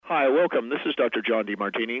Hi, welcome. This is Dr. John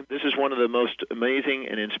DeMartini. This is one of the most amazing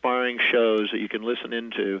and inspiring shows that you can listen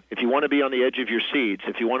into. If you want to be on the edge of your seats,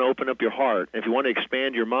 if you want to open up your heart, if you want to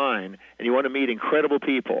expand your mind, and you want to meet incredible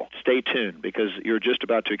people, stay tuned because you're just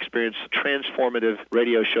about to experience a transformative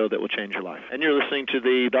radio show that will change your life. And you're listening to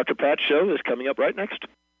the Dr. Pat Show that's coming up right next.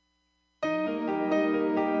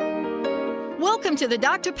 Welcome to the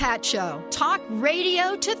Dr. Pat Show. Talk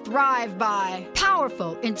radio to thrive by.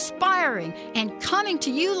 Powerful, inspiring, and coming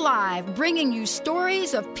to you live, bringing you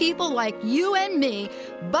stories of people like you and me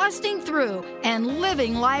busting through and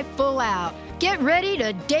living life full out. Get ready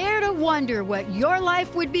to dare to wonder what your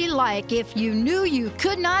life would be like if you knew you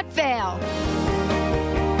could not fail.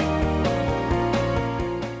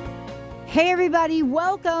 Hey, everybody.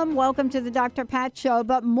 Welcome to the Dr. Pat Show,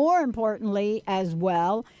 but more importantly as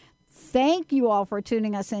well, thank you all for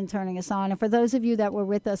tuning us in, turning us on. And for those of you that were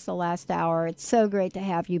with us the last hour, it's so great to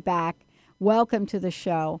have you back. Welcome to the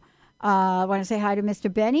show. I want to say hi to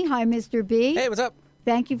Mr. Benny. Hi, Mr. B. Hey, what's up?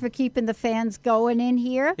 Thank you for keeping the fans going in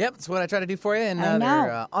here. Yep, that's what I try to do for you. And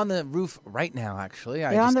they're on the roof right now, actually.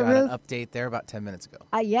 I just got an update there about 10 minutes ago.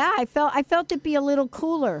 Yeah, I felt it be a little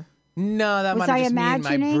cooler. No, that might have just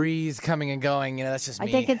been my breeze coming and going. You know, that's just me. I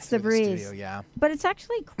think it's the breeze. Studio, yeah. But it's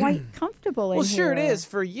actually quite comfortable in here. Well, sure it is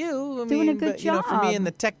for you. Doing a good job. For me and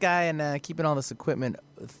the tech guy and keeping all this equipment,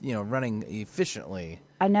 running efficiently.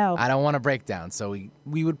 I know. I don't want to break down, so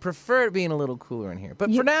we would prefer it being a little cooler in here.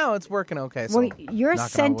 But for now, it's working okay. So you're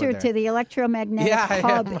centered to the electromagnetic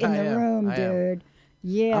hub in the room, dude.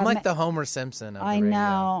 Yeah, I'm like the Homer Simpson of the radio. I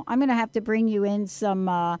know. I'm going to have to bring you in some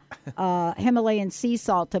Himalayan sea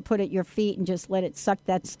salt to put at your feet and just let it suck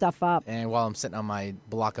that stuff up. And while I'm sitting on my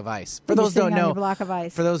block of ice. For those who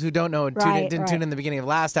don't know, didn't tune in the beginning of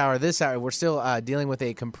last hour, this hour, we're still dealing with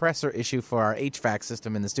a compressor issue for our HVAC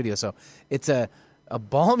system in the studio. So it's a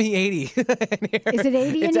balmy 80 in here. Is it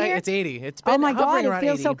 80 in here? It's 80. It's been oh, my God. It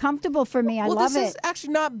feels 80. so comfortable for me. I love it. This is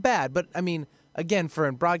actually not bad, but I mean, again, for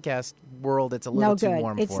a broadcast world, it's a little too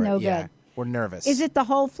warm for it. It's no good. Yeah, we're nervous. Is it the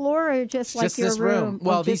whole floor or just like your this room?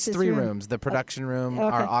 Well, these three rooms, the production room, okay.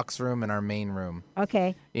 our aux room, and our main room.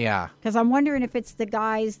 Okay. Yeah. Because I'm wondering if it's the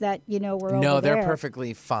guys that, were over there. No, they're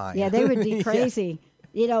perfectly fine. Yeah, they would be crazy.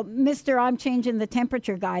 Yeah. Mr. I'm changing the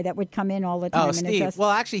temperature guy that would come in all the time. Oh, Steve.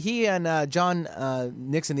 Well, actually, he and John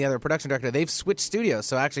Nixon, the other production director, they've switched studios.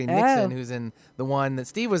 So actually, Nixon, who's in the one that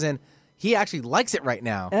Steve was in, he actually likes it right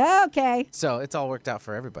now. Okay. So it's all worked out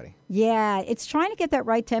for everybody. Yeah, it's trying to get that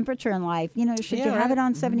right temperature in life. Should you have it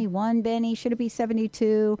on 71, Benny? Should it be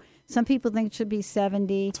 72? Some people think it should be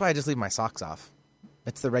 70. That's why I just leave my socks off.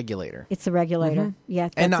 It's the regulator. It's the regulator. Mm-hmm. Yeah,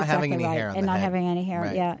 that's and not exactly having any right. hair on and the not head. having any hair.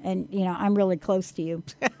 Right. Yeah, and I'm really close to you.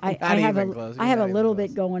 I have a little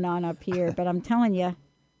bit going on up here, but I'm telling you,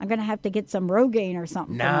 I'm going to have to get some Rogaine or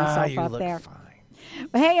something for myself up there. Fine.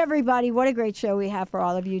 But hey, everybody, what a great show we have for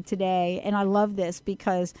all of you today. And I love this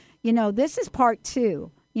because, this is part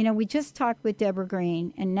 2. We just talked with Deborah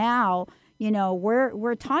Green, and now,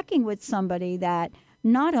 we're talking with somebody that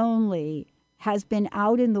not only has been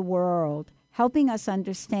out in the world helping us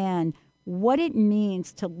understand what it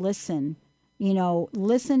means to listen,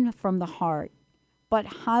 listen from the heart, but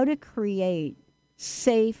how to create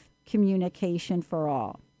safe communication for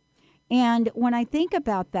all. And when I think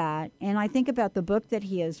about that, and I think about the book that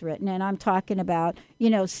he has written, and I'm talking about,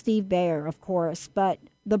 Steve Beyer, of course, but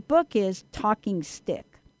the book is Talking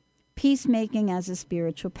Stick, Peacemaking as a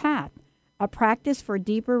Spiritual Path, a practice for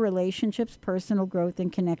deeper relationships, personal growth,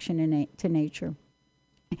 and connection to nature.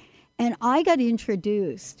 And I got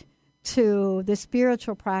introduced to the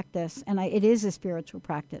spiritual practice, and it is a spiritual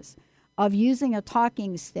practice, of using a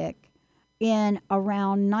talking stick in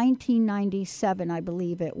around 1997, I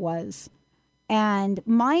believe it was. And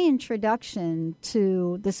my introduction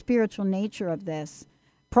to the spiritual nature of this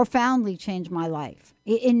profoundly changed my life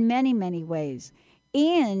in many, many ways.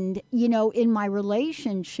 And, in my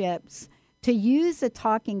relationships, to use a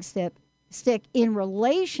talking stick in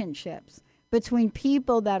relationships between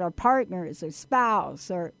people that are partners or spouse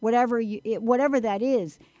or whatever that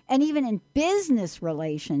is, and even in business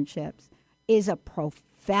relationships, is a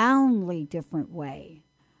profoundly different way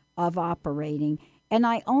of operating. And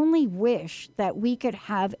I only wish that we could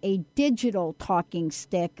have a digital talking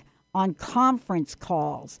stick on conference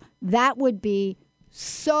calls. That would be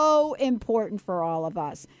so important for all of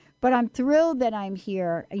us. But I'm thrilled that I'm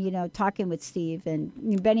here, talking with Steve.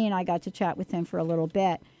 And Benny and I got to chat with him for a little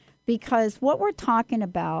bit, because what we're talking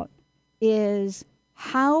about is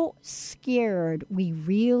how scared we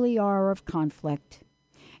really are of conflict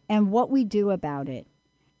and what we do about it.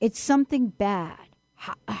 It's something bad.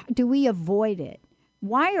 How do we avoid it?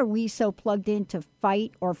 Why are we so plugged into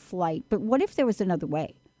fight or flight? But what if there was another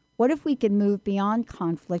way? What if we could move beyond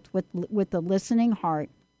conflict with the listening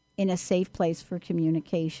heart in a safe place for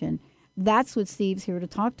communication? That's what Steve's here to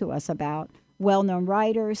talk to us about. Well-known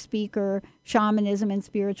writer, speaker, shamanism and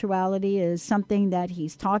spirituality is something that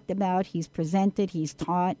he's talked about, he's presented, he's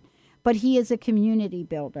taught. But he is a community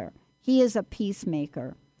builder. He is a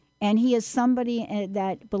peacemaker. And he is somebody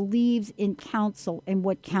that believes in counsel and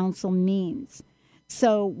what counsel means.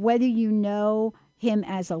 So whether you know him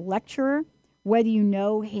as a lecturer, whether you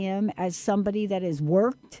know him as somebody that has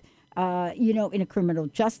worked, in a criminal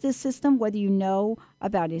justice system, whether you know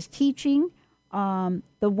about his teaching, the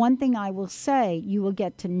one thing I will say, you will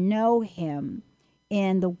get to know him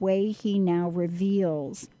in the way he now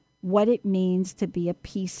reveals what it means to be a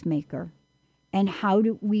peacemaker and how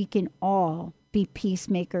we can all be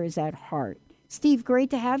peacemakers at heart. Steve,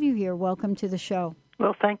 great to have you here. Welcome to the show.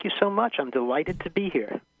 Well, thank you so much. I'm delighted to be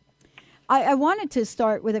here. I wanted to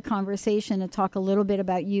start with a conversation to talk a little bit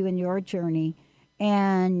about you and your journey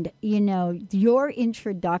and, your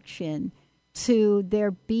introduction to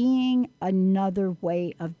there being another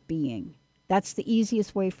way of being. That's the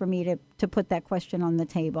easiest way for me to put that question on the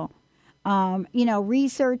table.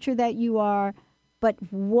 Researcher that you are, but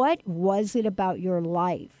what was it about your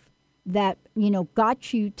life that,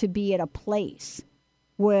 got you to be at a place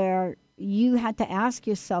where you had to ask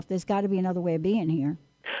yourself, there's got to be another way of being here?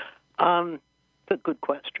 It's a good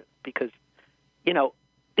question because,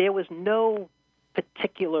 there was no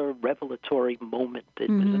particular revelatory moment. It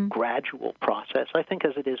was a gradual process, I think,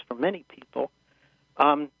 as it is for many people.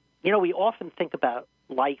 We often think about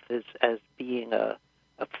life as being a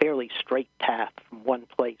fairly straight path from one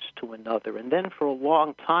place to another. And then for a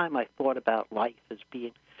long time, I thought about life as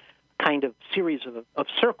being kind of series of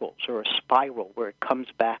circles or a spiral where it comes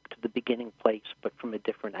back to the beginning place, but from a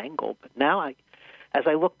different angle. But now, as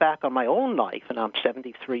I look back on my own life, and I'm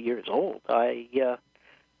 73 years old, I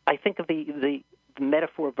think of the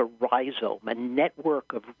metaphor of a rhizome, a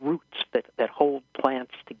network of roots that hold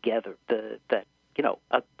plants together.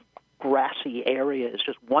 A grassy area is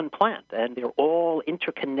just one plant, and they're all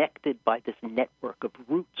interconnected by this network of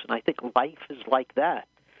roots. And I think life is like that.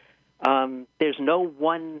 There's no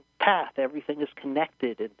one path. Everything is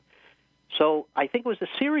connected. And so I think it was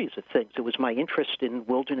a series of things. It was my interest in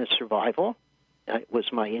wilderness survival. It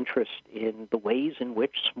was my interest in the ways in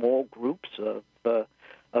which small groups of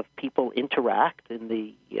people interact in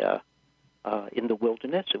the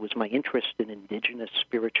wilderness. It was my interest in indigenous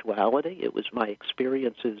spirituality. It was my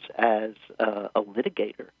experiences as a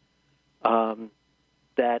litigator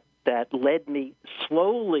that led me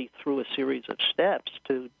slowly through a series of steps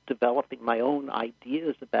to developing my own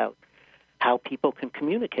ideas about how people can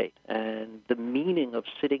communicate and the meaning of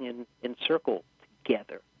sitting in circle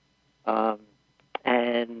together.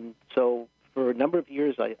 And so for a number of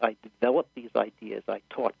years, I developed these ideas. I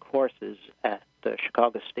taught courses at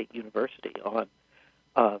Chicago State University on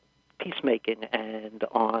peacemaking and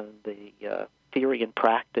on the theory and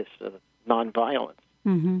practice of nonviolence.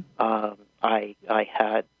 Mm-hmm. I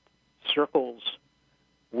had circles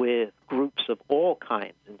with groups of all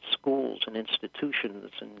kinds in schools and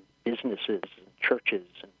institutions and businesses and churches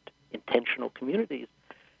and intentional communities,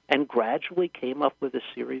 and gradually came up with a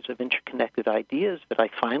series of interconnected ideas that I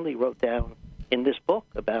finally wrote down in this book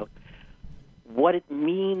about what it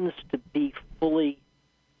means to be fully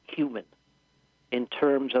human in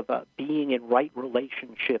terms of being in right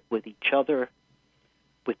relationship with each other,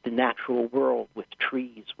 with the natural world, with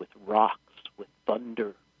trees, with rocks, with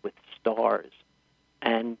thunder, with stars,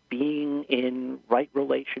 and being in right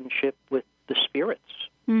relationship with the spirits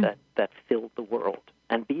that fill the world,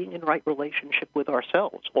 and being in right relationship with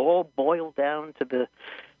ourselves, all boil down to the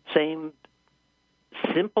same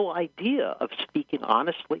simple idea of speaking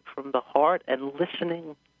honestly from the heart and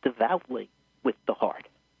listening devoutly with the heart.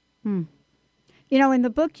 In the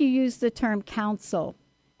book you use the term counsel,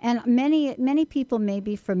 and many people may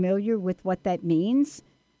be familiar with what that means.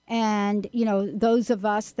 And, those of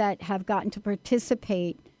us that have gotten to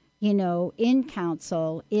participate, in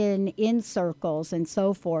counsel, in circles and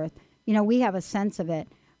so forth, we have a sense of it.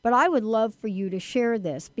 But I would love for you to share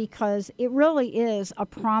this because it really is a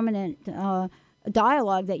prominent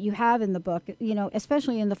dialogue that you have in the book,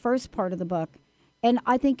 especially in the first part of the book. And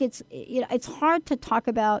I think it's hard to talk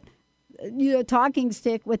about, talking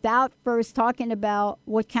stick without first talking about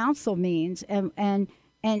what counsel means and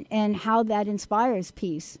how that inspires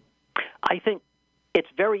peace. I think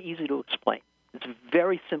it's very easy to explain. It's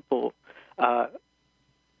very simple.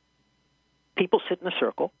 People sit in a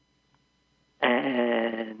circle,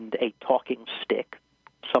 and a talking stick,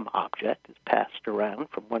 some object, is passed around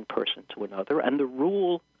from one person to another, and the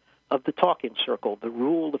rule of the talking circle, the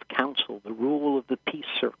rule of counsel, the rule of the peace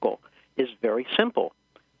circle very simple.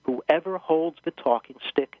 Whoever holds the talking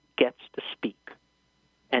stick gets to speak,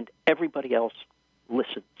 and everybody else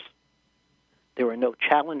listens. There are no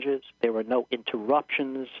challenges. There are no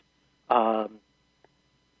interruptions.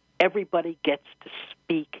 Everybody gets to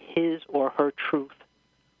speak his or her truth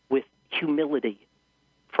with humility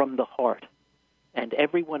from the heart, and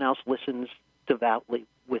everyone else listens devoutly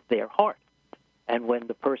with their heart. And when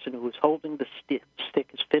the person who is holding the stick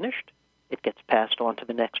is finished, it gets passed on to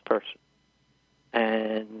the next person.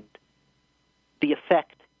 And the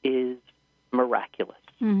effect is miraculous.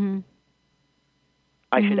 Mm-hmm.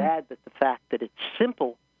 I should add that the fact that it's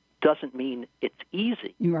simple doesn't mean it's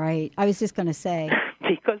easy. Right. I was just going to say.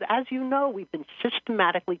 Because, as you know, we've been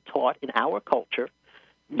systematically taught in our culture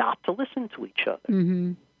not to listen to each other.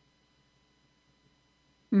 Mm-hmm.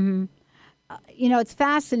 Mm-hmm. You know, it's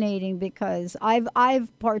fascinating because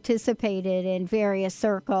I've participated in various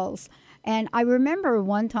circles, and I remember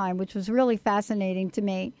one time, which was really fascinating to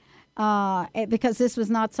me, because this was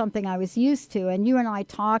not something I was used to. And you and I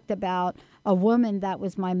talked about a woman that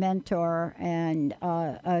was my mentor, and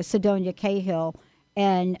Sidonia Cahill.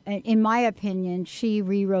 And in my opinion, she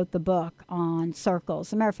rewrote the book on circles.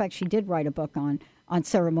 As a matter of fact, she did write a book on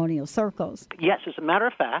ceremonial circles. Yes, as a matter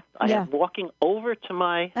of fact, I am walking over to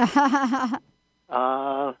my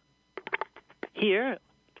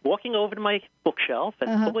walking over to my bookshelf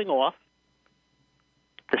and pulling off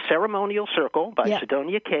The Ceremonial Circle by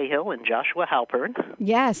Sidonia Cahill and Joshua Halpern.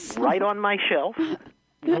 Yes. Right on my shelf.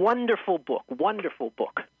 Wonderful book. Wonderful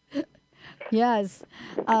book. Yes.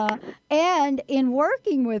 And in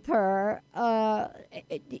working with her,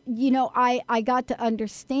 you know, I got to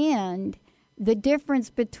understand the difference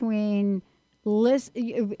between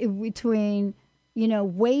you know,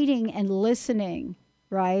 waiting and listening,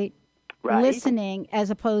 right? Right. Listening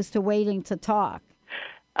as opposed to waiting to talk.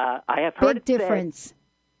 I have heard Big difference.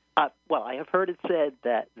 Well, I have heard it said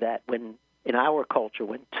that when in our culture,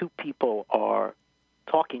 when two people are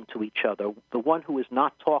talking to each other, the one who is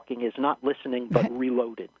not talking is not listening but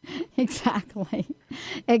reloading. Exactly.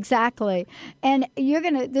 And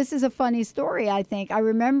this is a funny story, I think. I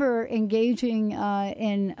remember engaging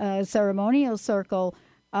in a ceremonial circle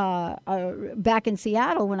back in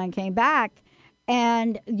Seattle when I came back.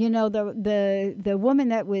 And, you know, the woman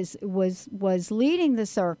that was leading the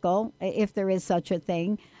circle, if there is such a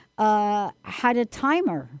thing, had a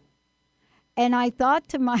timer. And I thought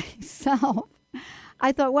to myself,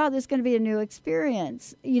 wow, this is going to be a new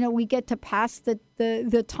experience. You know, we get to pass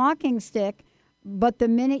the talking stick, but the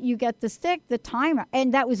minute you get the stick, the timer.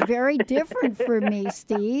 And that was very different for me,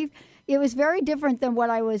 Steve. It was very different than what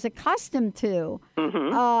I was accustomed to.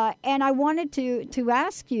 Mm-hmm. And I wanted to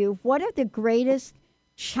ask you, what are the greatest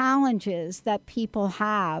challenges that people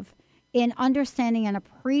have in understanding and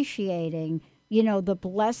appreciating, you know, the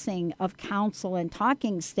blessing of counsel and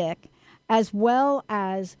talking stick, as well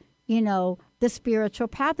as, you know, the spiritual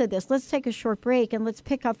path of this? Let's take a short break, and let's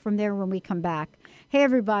pick up from there when we come back. Hey,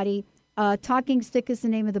 everybody, Talking Stick is the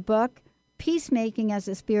name of the book, Peacemaking as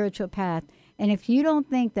a Spiritual Path. And if you don't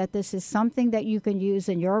think that this is something that you can use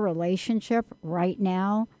in your relationship right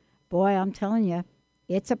now, boy, I'm telling you,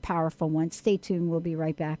 it's a powerful one. Stay tuned. We'll be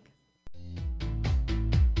right back.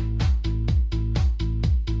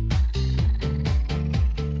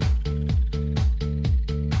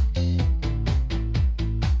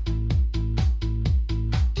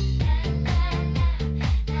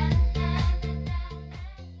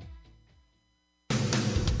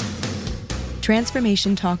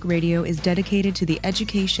 Transformation Talk Radio is dedicated to the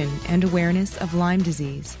education and awareness of Lyme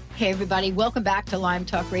disease. Hey, everybody. Welcome back to Lyme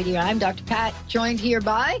Talk Radio. I'm Dr. Pat, joined here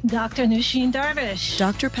by Dr. Nusheen Darvish.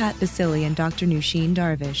 Dr. Pat Basili and Dr. Nusheen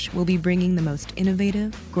Darvish will be bringing the most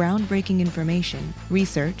innovative, groundbreaking information,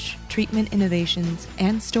 research, treatment innovations,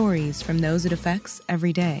 and stories from those it affects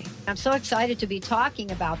every day. I'm so excited to be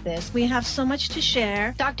talking about this. We have so much to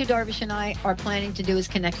share. Dr. Darvish and I are planning to do is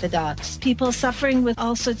connect the dots. People suffering with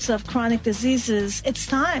all sorts of chronic diseases, it's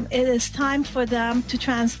time. It is time for them to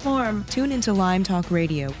transform. Tune into Lyme Talk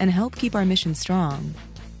Radio and help keep our mission strong.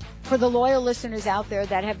 For the loyal listeners out there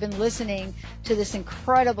that have been listening to this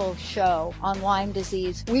incredible show on Lyme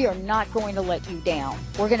disease, we are not going to let you down.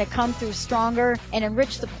 We're going to come through stronger and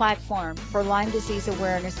enrich the platform for Lyme disease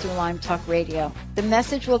awareness through Lyme Talk Radio. The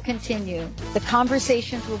message will continue, the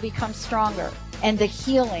conversations will become stronger, and the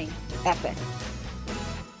healing epic.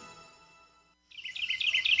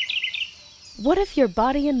 What if your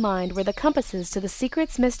body and mind were the compasses to the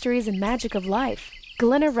secrets, mysteries, and magic of life?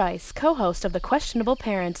 Glenna Rice, co-host of The Questionable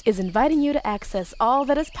Parent, is inviting you to access all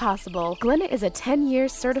that is possible. Glenna is a 10-year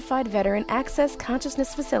certified veteran access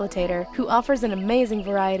consciousness facilitator who offers an amazing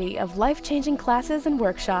variety of life-changing classes and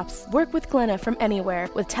workshops. Work with Glenna from anywhere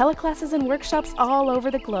with teleclasses and workshops all over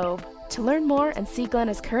the globe. To learn more and see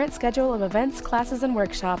Glenna's current schedule of events, classes, and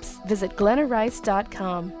workshops, visit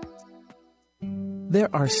glennarice.com. There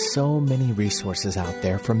are so many resources out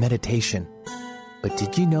there for meditation. But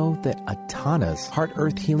did you know that Atana's Heart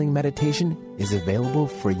Earth Healing Meditation is available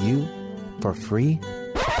for you for free?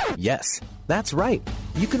 Yes, that's right.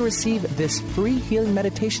 You can receive this free healing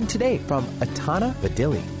meditation today from Atana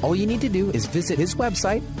Badili. All you need to do is visit his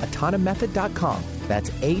website, atanamethod.com.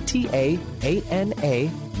 That's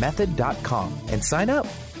ATAANA method.com and sign up.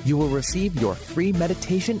 You will receive your free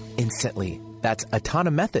meditation instantly. That's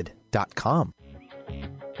atanamethod.com.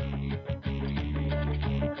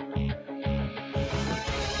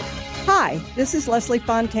 Hi, this is Leslie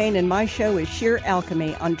Fontaine, and my show is Sheer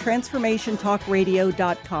Alchemy on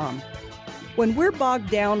TransformationTalkRadio.com. When we're bogged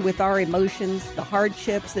down with our emotions, the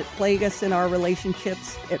hardships that plague us in our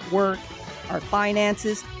relationships, at work, our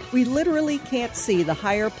finances, we literally can't see the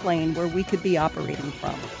higher plane where we could be operating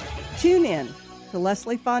from. Tune in to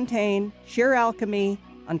Leslie Fontaine, Sheer Alchemy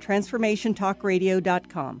on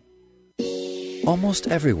TransformationTalkRadio.com. Almost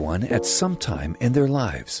everyone at some time in their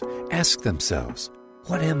lives ask themselves,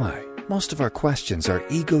 what am I? Most of our questions are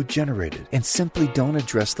ego-generated and simply don't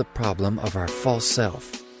address the problem of our false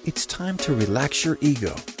self. It's time to relax your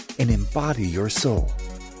ego and embody your soul.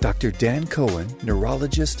 Dr. Dan Cohen,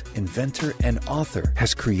 neurologist, inventor, and author,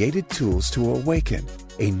 has created tools to awaken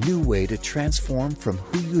a new way to transform from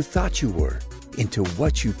who you thought you were into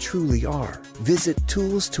what you truly are. Visit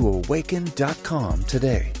toolstoawaken.com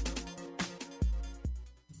today.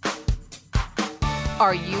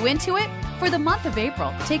 Are you into it? For the month of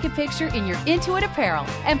April, take a picture in your Intuit apparel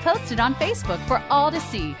and post it on Facebook for all to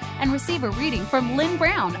see and receive a reading from Lynn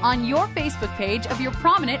Brown on your Facebook page of your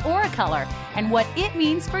prominent aura color and what it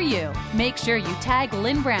means for you. Make sure you tag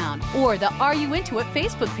Lynn Brown or the Are You Into It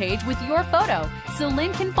Facebook page with your photo so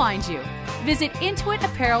Lynn can find you. Visit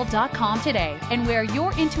intuitapparel.com today and wear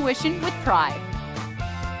your intuition with pride.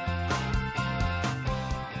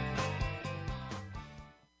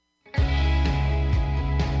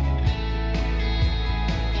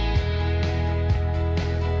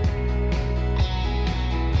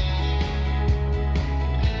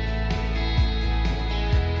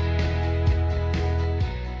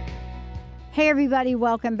 Hey, everybody,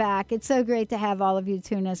 welcome back. It's so great to have all of you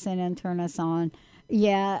tune us in and turn us on.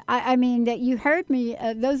 Yeah, I mean, that you heard me,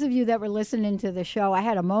 those of you that were listening to the show, I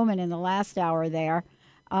had a moment in the last hour there,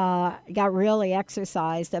 got really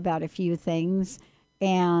exercised about a few things,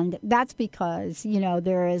 and that's because, you know,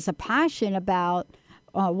 there is a passion about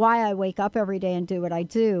why I wake up every day and do what I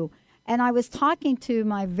do. And I was talking to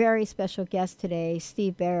my very special guest today,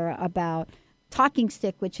 Steve Beyer, about Talking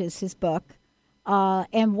Stick, which is his book.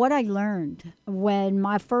 And what I learned when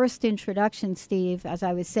my first introduction, Steve, as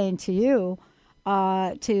I was saying to you,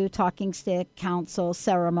 to Talking Stick, Council,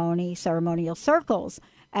 Ceremonial Circles.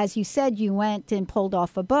 As you said, you went and pulled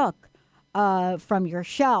off a book from your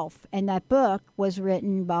shelf, and that book was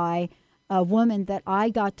written by a woman that I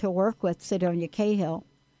got to work with, Sidonia Cahill.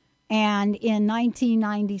 And in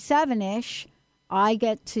 1997-ish, I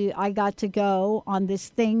got to go on this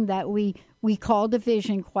thing that we called a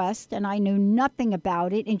vision quest, and I knew nothing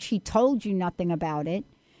about it, and she told you nothing about it,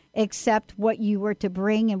 except what you were to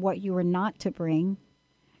bring and what you were not to bring.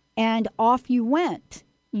 And off you went.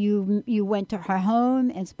 You went to her home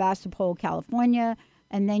in Sebastopol, California,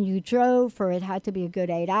 and then you drove for it had to be a good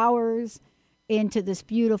 8 hours into this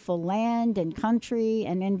beautiful land and country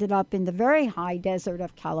and ended up in the very high desert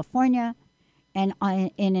of California. And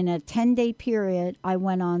in a 10-day period, I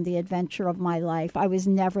went on the adventure of my life. I was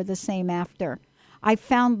never the same after. I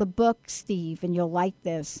found the book, Steve, and you'll like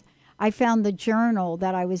this. I found the journal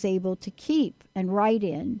that I was able to keep and write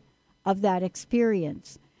in of that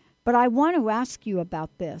experience. But I want to ask you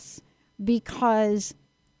about this because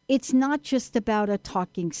it's not just about a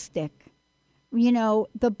talking stick. You know,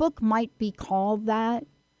 the book might be called that,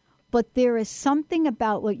 but there is something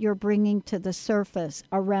about what you're bringing to the surface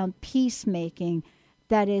around peacemaking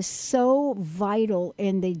that is so vital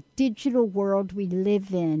in the digital world we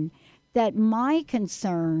live in that my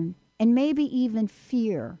concern, and maybe even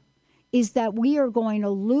fear, is that we are going to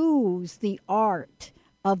lose the art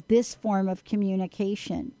of this form of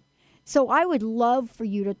communication. So I would love for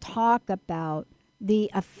you to talk about the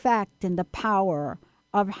effect and the power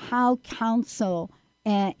of how Council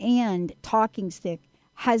and Talking Stick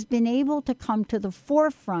has been able to come to the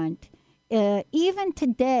forefront even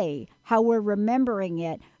today, how we're remembering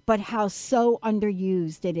it, but how so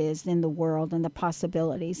underused it is in the world and the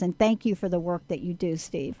possibilities. And thank you for the work that you do,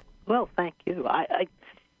 Steve. Well, thank you. I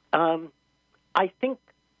think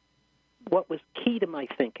what was key to my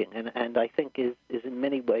thinking, and I think is in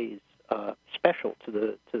many ways special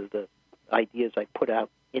to the ideas I put out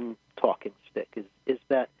in Talking Stick, is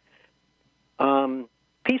that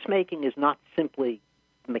peacemaking is not simply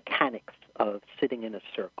mechanics of sitting in a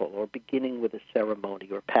circle or beginning with a ceremony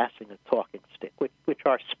or passing a talking stick, which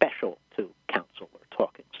are special to council or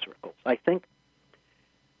talking circles. I think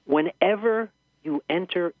whenever you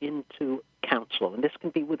enter into council, and this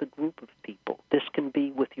can be with a group of people, this can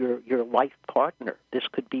be with your life partner, this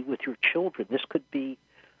could be with your children, this could be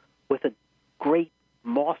with a great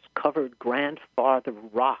moss-covered grandfather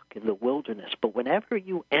rock in the wilderness, but whenever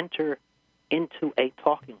you enter into a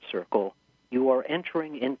talking circle, you are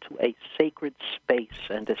entering into a sacred space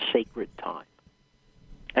and a sacred time.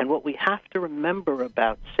 And what we have to remember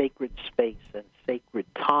about sacred space and sacred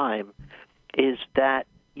time is that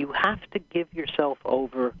you have to give yourself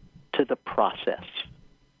over to the process.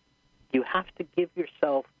 You have to give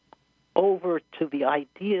yourself over to the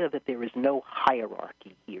idea that there is no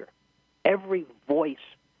hierarchy here. Every voice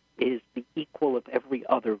is the equal of every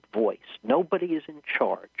other voice. Nobody is in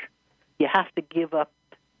charge. You have to give up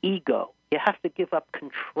ego. You have to give up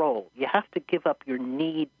control. You have to give up your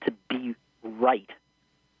need to be right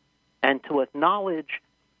and to acknowledge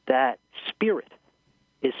that spirit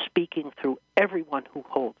is speaking through everyone who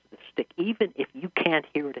holds the stick, even if you can't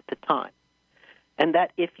hear it at the time. And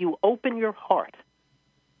that if you open your heart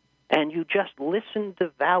and you just listen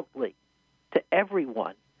devoutly to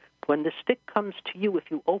everyone, when the stick comes to you, if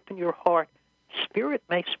you open your heart, spirit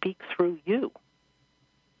may speak through you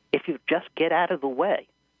if you just get out of the way.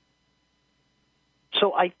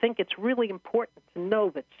 So I think it's really important to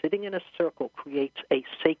know that sitting in a circle creates a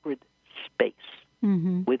sacred space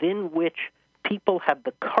within which people have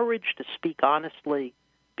the courage to speak honestly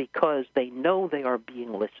because they know they are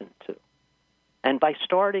being listened to. And by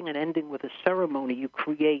starting and ending with a ceremony, you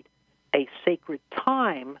create a sacred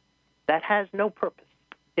time that has no purpose.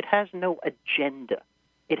 It has no agenda.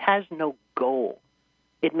 It has no goal.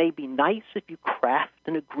 It may be nice if you craft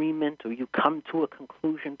an agreement or you come to a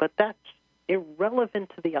conclusion, but that's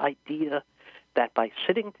irrelevant to the idea that by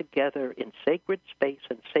sitting together in sacred space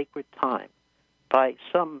and sacred time, by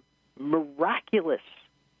some miraculous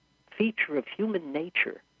feature of human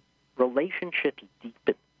nature, relationships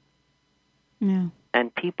deepen. Yeah.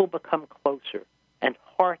 And people become closer, and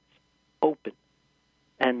hearts open.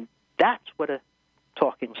 And that's what a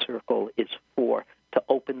talking circle is for, to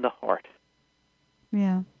open the heart.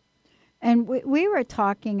 Yeah. And we were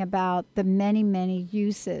talking about the many, many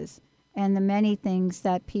uses and the many things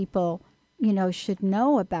that people, should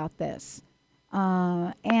know about this.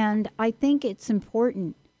 And I think it's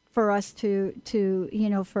important for us to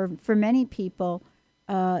for many people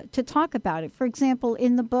to talk about it. For example,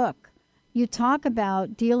 in the book, you talk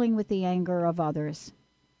about dealing with the anger of others,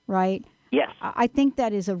 right? Yes. I think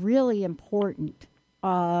that is a really important,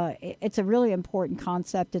 it's a really important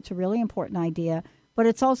concept. It's a really important idea, but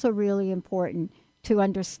it's also really important to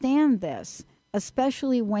understand this,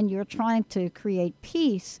 especially when you're trying to create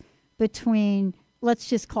peace between, let's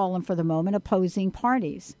just call them for the moment, opposing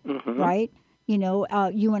parties, right? You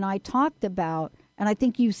and I talked about, and I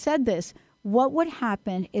think you said this, what would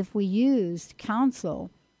happen if we used council,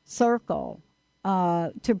 circle,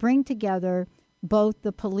 to bring together both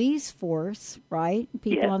the police force, right,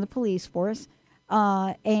 people on the police force,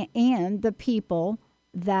 and the people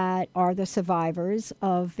that are the survivors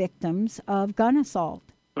of victims of gun assault.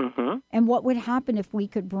 And what would happen if we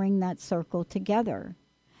could bring that circle together?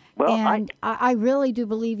 Well, and I really do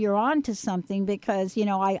believe you're on to something because,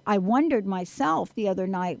 I wondered myself the other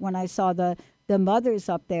night when I saw the mothers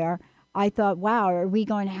up there. I thought, wow, are we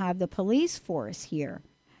going to have the police force here?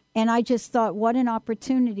 And I just thought, what an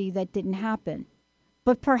opportunity that didn't happen.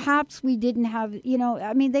 But perhaps we didn't have,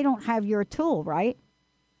 they don't have your tool, right?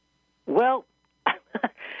 Well,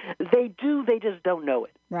 they do, they just don't know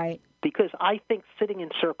it. Right. Because I think sitting in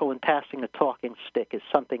circle and passing a talking stick is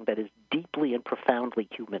something that is deeply and profoundly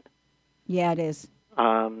human. Yeah, it is.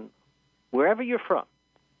 Wherever you're from,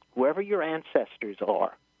 wherever your ancestors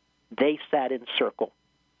are, they sat in circle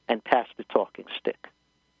and passed the talking stick.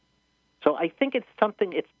 So I think it's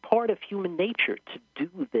part of human nature to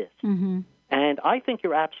do this. And I think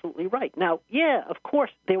you're absolutely right. Now, yeah, of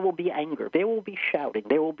course, there will be anger. There will be shouting.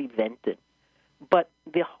 There will be venting. But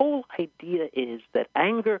the whole idea is that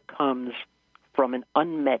anger comes from an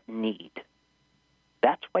unmet need.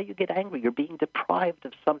 That's why you get angry. You're being deprived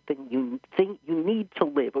of something you think you need to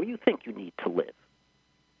live, or you think you need to live.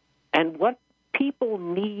 And what people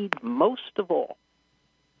need most of all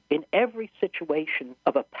in every situation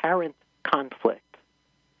of apparent conflict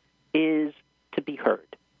is to be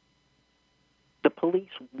heard. The police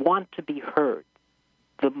want to be heard.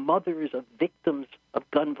 The mothers of victims of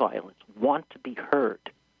gun violence want to be heard.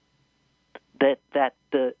 That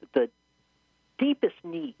the deepest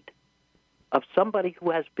need of somebody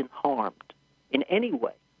who has been harmed in any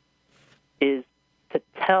way is to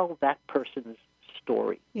tell that person's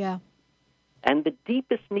story. Yeah. And the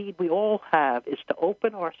deepest need we all have is to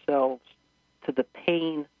open ourselves to the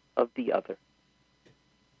pain of the other.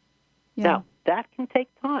 Yeah. Now, that can take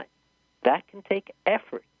time. That can take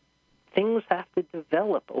effort. Things have to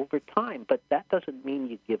develop over time, but that doesn't mean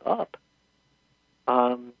you give up.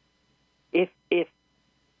 If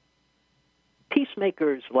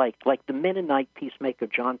peacemakers like the Mennonite peacemaker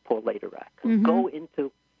John Paul Lederach, who go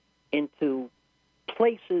into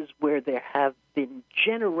places where there have been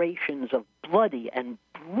generations of bloody and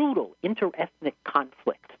brutal interethnic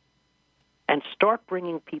conflict and start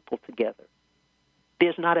bringing people together,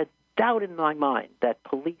 there's not a doubt in my mind that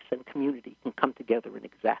police and community can come together in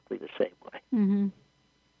exactly the same way.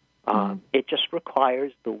 It just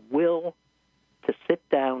requires the will to sit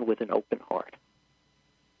down with an open heart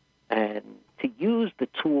and to use the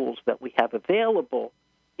tools that we have available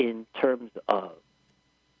in terms of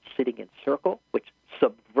sitting in circle, which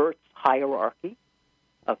subverts hierarchy,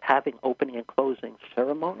 of having opening and closing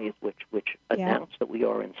ceremonies, which announce that we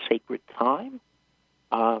are in sacred time,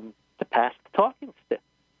 to pass the talking stick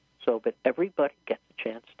so that everybody gets a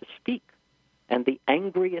chance to speak. And the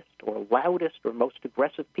angriest or loudest or most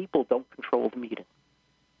aggressive people don't control the meeting.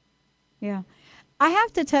 Yeah. I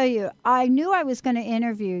have to tell you, I knew I was going to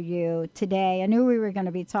interview you today. I knew we were going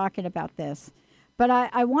to be talking about this. But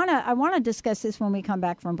I want to discuss this when we come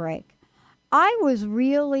back from break. I was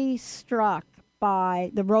really struck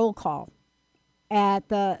by the roll call at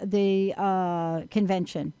the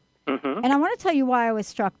convention. And I want to tell you why I was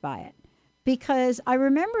struck by it. Because I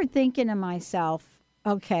remember thinking to myself,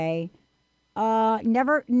 okay,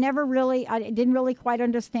 never really, I didn't really quite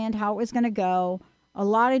understand how it was going to go. A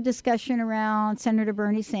lot of discussion around Senator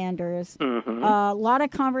Bernie Sanders. A lot of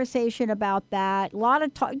conversation about that. A lot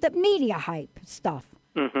of talk, the media hype stuff.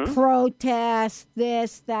 Protests,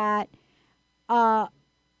 this, that.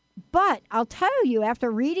 But I'll tell you, after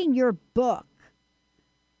reading your book,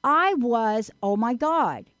 I was, oh my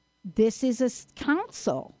God, this is a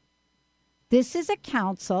council. This is a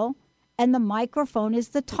council, and the microphone is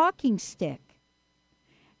the talking stick.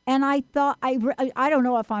 And I thought, I don't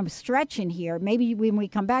know if I'm stretching here. Maybe when we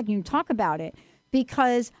come back, you can talk about it.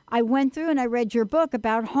 Because I went through and I read your book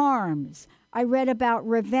about harms. I read about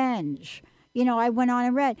revenge. You know, I went on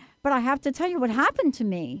and read. But I have to tell you, what happened to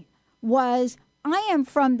me was I am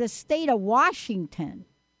from the state of Washington,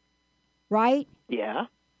 right? Yeah.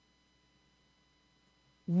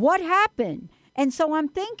 What happened? And so I'm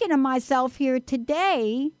thinking to myself here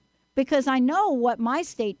today, because I know what my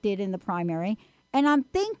state did in the primary, and I'm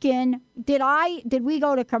thinking, did we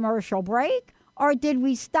go to commercial break, or did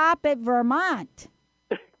we stop at Vermont?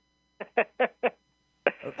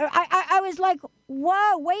 I was like,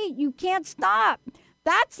 whoa, wait, you can't stop.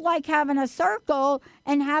 That's like having a circle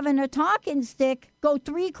and having a talking stick go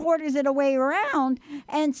 3/4 of the way around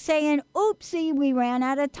and saying, oopsie, we ran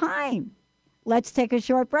out of time. Let's take a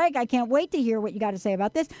short break. I can't wait to hear what you got to say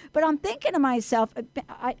about this. But I'm thinking to myself,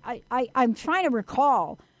 I'm trying to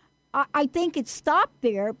recall. I think it stopped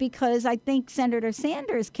there because I think Senator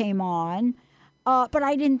Sanders came on. But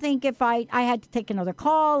I didn't think if I had to take another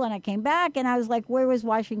call, and I came back and I was like, where was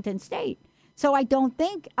Washington State? So I don't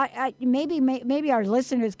think, maybe our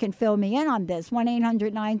listeners can fill me in on this,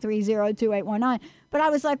 1-800-930-2819. But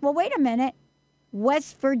I was like, well, wait a minute.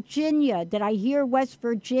 West Virginia. Did I hear West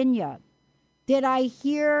Virginia? Did I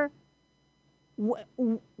hear,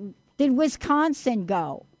 did Wisconsin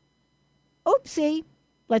go? Oopsie.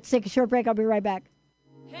 Let's take a short break. I'll be right back.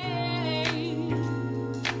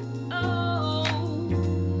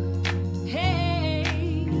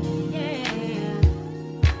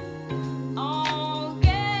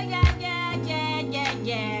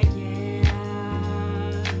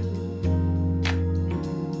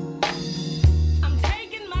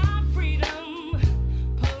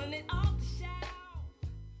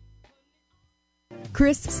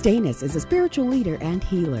 Chris Stanis is a spiritual leader and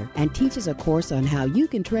healer and teaches a course on how you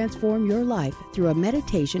can transform your life through a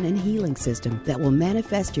meditation and healing system that will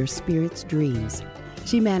manifest your spirit's dreams.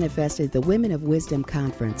 She manifested the Women of Wisdom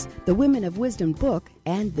Conference, the Women of Wisdom book,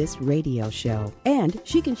 and this radio show. And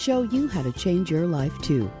she can show you how to change your life,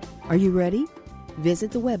 too. Are you ready?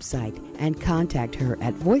 Visit the website and contact her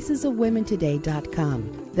at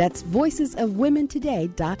voicesofwomentoday.com. That's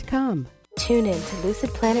voicesofwomentoday.com. Tune in to Lucid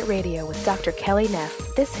Planet Radio with Dr. Kelly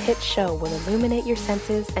Neff. This hit show will illuminate your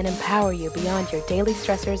senses and empower you beyond your daily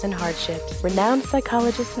stressors and hardships. Renowned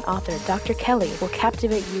psychologist and author Dr. Kelly will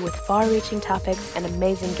captivate you with far-reaching topics and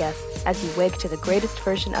amazing guests as you wake to the greatest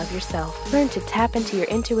version of yourself. Learn to tap into your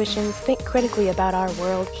intuitions, think critically about our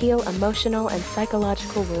world, heal emotional and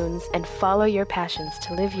psychological wounds, and follow your passions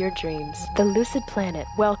to live your dreams. The Lucid Planet.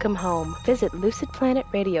 Welcome home. Visit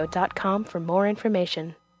lucidplanetradio.com for more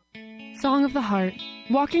information. Song of the Heart,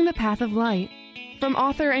 Walking the Path of Light, from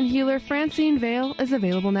author and healer Francine Vale, is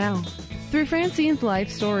available now. Through Francine's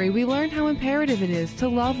life story, we learn how imperative it is to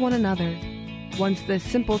love one another. Once this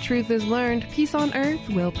simple truth is learned, peace on earth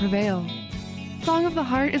will prevail. Song of the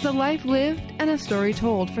Heart is a life lived and a story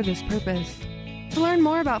told for this purpose. To learn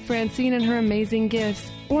more about Francine and her amazing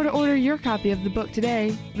gifts, or to order your copy of the book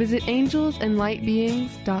today, visit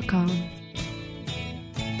angelsandlightbeings.com.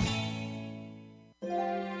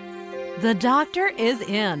 The Doctor is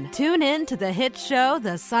in. Tune in to the hit show,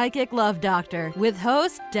 The Psychic Love Doctor, with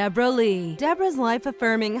host Deborah Lee. Deborah's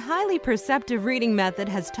life-affirming, highly perceptive reading method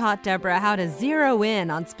has taught Deborah how to zero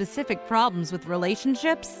in on specific problems with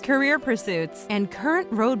relationships, career pursuits, and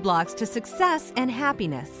current roadblocks to success and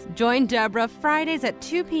happiness. Join Deborah Fridays at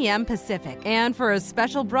 2 p.m. Pacific, and for a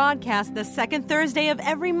special broadcast the second Thursday of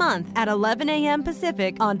every month at 11 a.m.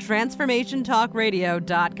 Pacific on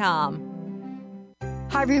TransformationTalkRadio.com.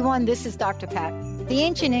 Hi, everyone. This is Dr. Pat. The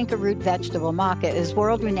ancient Inca root vegetable maca is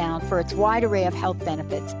world-renowned for its wide array of health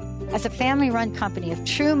benefits. As a family-run company of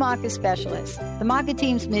true maca specialists, the maca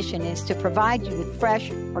team's mission is to provide you with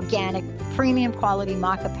fresh, organic, premium-quality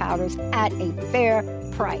maca powders at a fair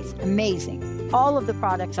price. Amazing. All of the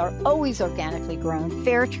products are always organically grown,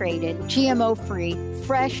 fair-traded, GMO-free,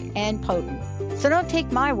 fresh, and potent. So don't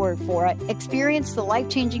take my word for it. Experience the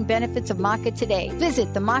life-changing benefits of maca today. Visit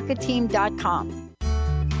themacateam.com.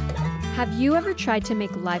 Have you ever tried to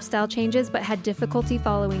make lifestyle changes but had difficulty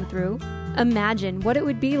following through? Imagine what it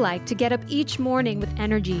would be like to get up each morning with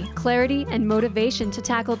energy, clarity, and motivation to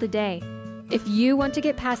tackle the day. If you want to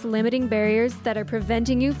get past limiting barriers that are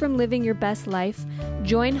preventing you from living your best life,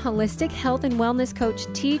 join holistic health and wellness coach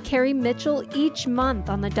T. Carrie Mitchell each month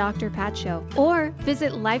on the Dr. Pat Show. Or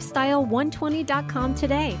visit lifestyle120.com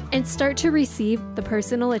today and start to receive the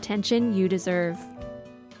personal attention you deserve.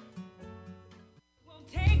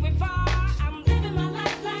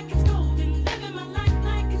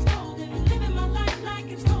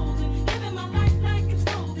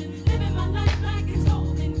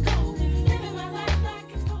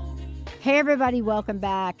 Hey, everybody, welcome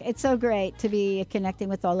back. It's so great to be connecting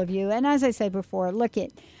with all of you. And as I said before, look,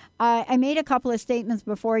 I made a couple of statements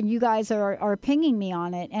before, and you guys are pinging me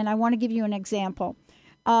on it, and I want to give you an example.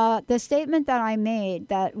 The statement that I made,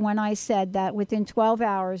 that when I said that within 12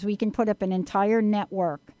 hours we can put up an entire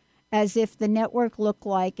network, as if the network looked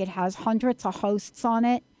like it has hundreds of hosts on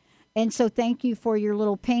it. And so thank you for your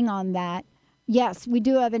little ping on that. Yes, we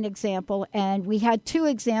do have an example, and we had two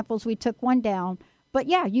examples. We took one down. But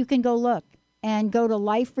yeah, you can go look and go to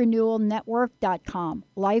liferenewalnetwork.com,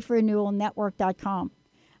 liferenewalnetwork.com.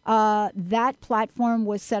 That platform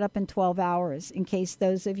was set up in 12 hours, in case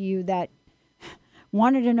those of you that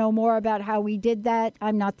wanted to know more about how we did that.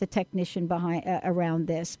 I'm not the technician around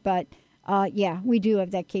this, but yeah, we do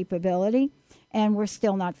have that capability, and we're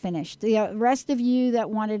still not finished. The rest of you that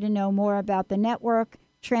wanted to know more about the network,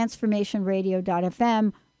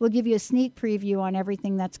 transformationradio.fm, will give you a sneak preview on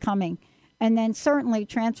everything that's coming. And then certainly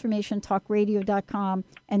transformationtalkradio.com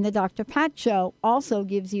and the Dr. Pat Show also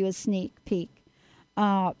gives you a sneak peek.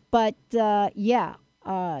 But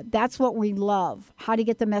that's what we love, how to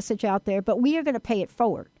get the message out there. But we are going to pay it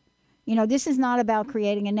forward. You know, this is not about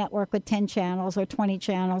creating a network with 10 channels or 20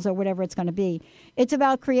 channels or whatever it's going to be. It's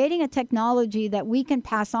about creating a technology that we can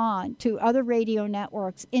pass on to other radio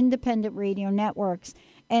networks, independent radio networks,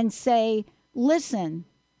 and say, listen,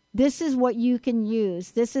 this is what you can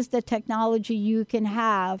use. This is the technology you can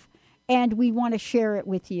have, and we want to share it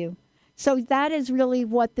with you. So that is really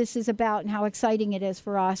what this is about and how exciting it is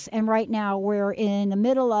for us. And right now we're in the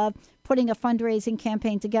middle of putting a fundraising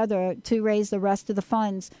campaign together to raise the rest of the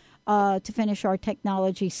funds to finish our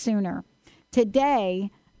technology sooner.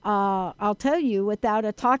 Today, I'll tell you, without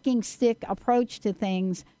a talking stick approach to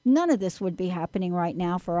things, none of this would be happening right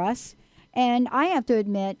now for us. And I have to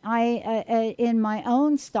admit, in my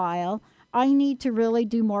own style, I need to really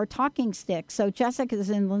do more talking sticks. So Jessica's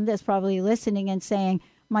and Linda's probably listening and saying,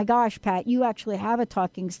 my gosh, Pat, you actually have a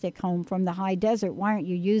talking stick home from the high desert. Why aren't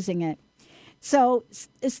you using it? So,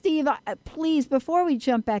 Steve, please, before we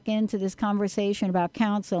jump back into this conversation about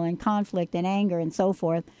counsel and conflict and anger and so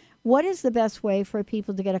forth, what is the best way for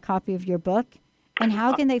people to get a copy of your book, and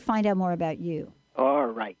how can they find out more about you? All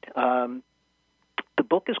right. The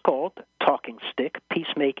book is called Talking Stick,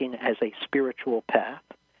 Peacemaking as a Spiritual Path.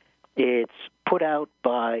 It's put out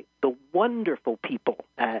by the wonderful people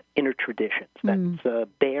at Inner Traditions. That's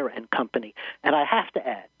Beyer and Company. And I have to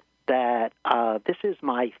add that this is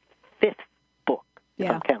my 5th book, if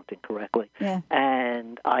I'm counting correctly. Yeah.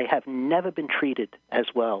 And I have never been treated as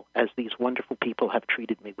well as these wonderful people have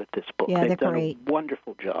treated me with this book. Yeah, They've done great. a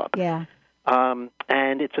wonderful job. Yeah. And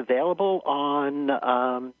it's available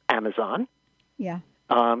on Amazon. Yeah.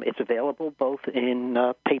 It's available both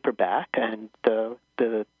in paperback, and the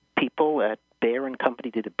people at Beyer and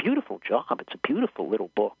Company did a beautiful job. It's a beautiful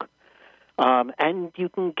little book. And you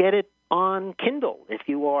can get it on Kindle if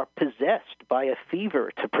you are possessed by a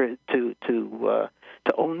fever to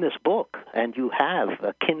own this book, and you have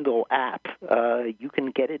a Kindle app. You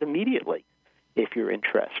can get it immediately if you're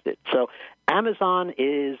interested. So Amazon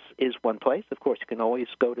is one place. Of course, you can always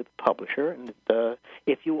go to the publisher. And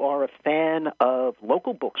if you are a fan of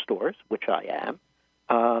local bookstores, which I am,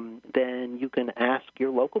 then you can ask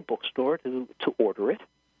your local bookstore to order it.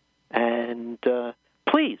 And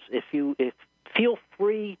please, feel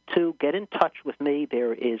free to get in touch with me.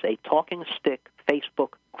 There is a Talking Stick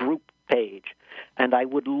Facebook group page, and I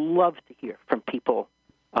would love to hear from people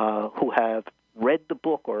who have read the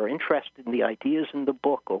book or are interested in the ideas in the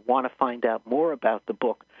book or want to find out more about the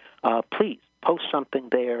book. Please post something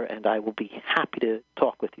there, and I will be happy to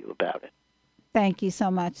talk with you about it. Thank you so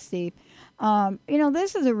much, Steve.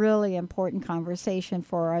 This is a really important conversation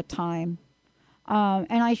for our time.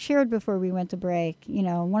 And I shared before we went to break,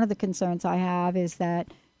 one of the concerns I have is that,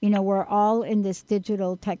 we're all in this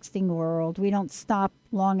digital texting world. We don't stop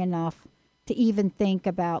long enough to even think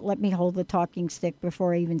about, let me hold the talking stick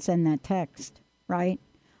before I even send that text, right?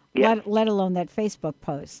 Yeah. Let alone that Facebook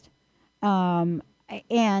post. And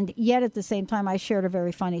yet at the same time, I shared a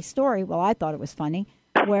very funny story. Well, I thought it was funny,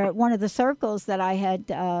 where one of the circles that I had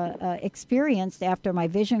experienced after my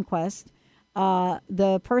vision quest,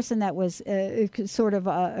 the person that was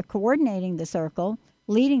coordinating the circle,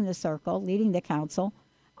 leading the council,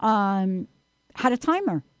 had a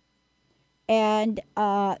timer. And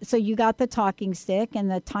so you got the talking stick, and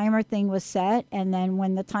the timer thing was set, and then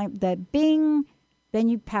when the bing, then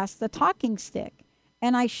you passed the talking stick.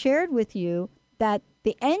 And I shared with you that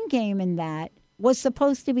the end game in that was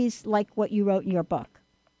supposed to be like what you wrote in your book,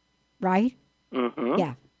 right? Mm-hmm.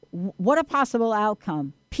 Yeah. What a possible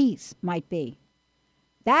outcome peace might be.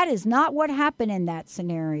 That is not what happened in that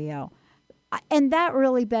scenario. And that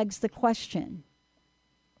really begs the question,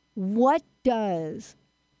 what does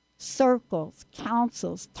circles,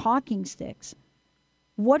 councils, talking sticks,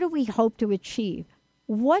 what do we hope to achieve?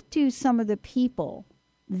 What do some of the people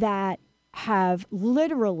that have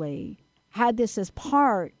literally had this as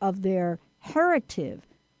part of their heritage,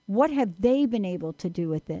 what have they been able to do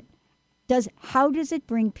with it? How does it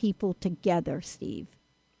bring people together, Steve?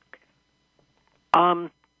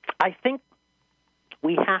 I think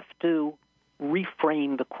we have to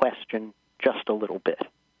reframe the question just a little bit.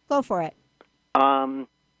 Go for it. I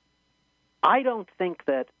don't think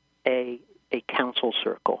that a council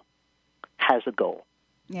circle has a goal.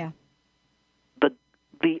 Yeah.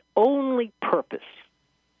 The only purpose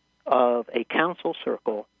of a council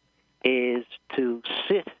circle is to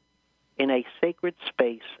sit in a sacred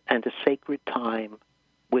space and a sacred time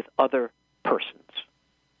with other persons.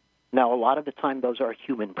 Now, a lot of the time those are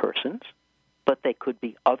human persons, but they could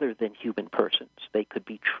be other than human persons. They could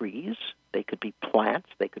be trees, they could be plants,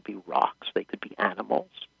 they could be rocks, they could be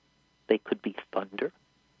animals, they could be thunder,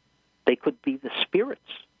 they could be the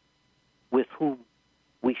spirits with whom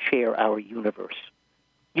we share our universe.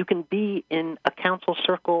 You can be in a council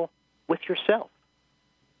circle with yourself.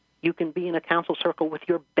 You can be in a council circle with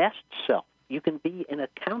your best self. You can be in a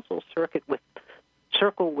council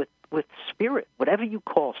circle with spirit, whatever you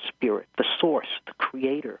call spirit, the source, the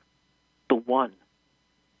creator, the one.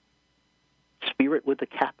 Spirit with a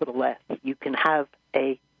capital S. You can have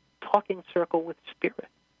a talking circle with spirit.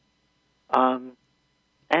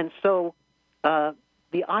 And so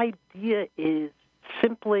the idea is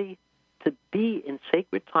simply to be in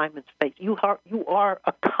sacred time and space. You are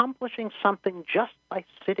accomplishing something just by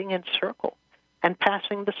sitting in circle and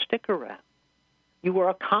passing the stick around. You are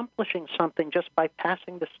accomplishing something just by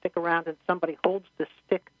passing the stick around, and somebody holds the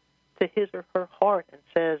stick to his or her heart and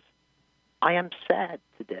says, I am sad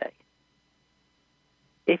today.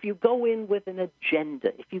 If you go in with an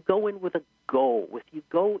agenda, if you go in with a goal, if you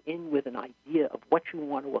go in with an idea of what you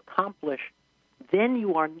want to accomplish, then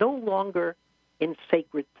you are no longer in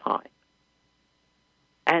sacred time.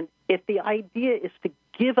 And if the idea is to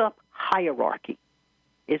give up hierarchy,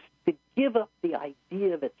 is to give up the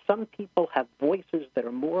idea that some people have voices that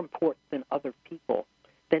are more important than other people,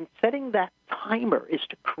 then setting that timer is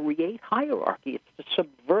to create hierarchy. It's to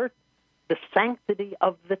subvert the sanctity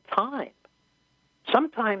of the time.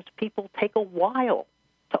 Sometimes people take a while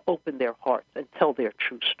to open their hearts and tell their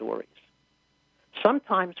true stories.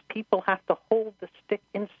 Sometimes people have to hold the stick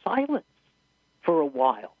in silence for a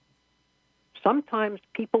while. Sometimes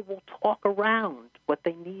people will talk around what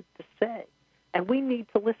they need to say, and we need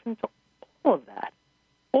to listen to all of that.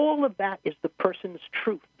 All of that is the person's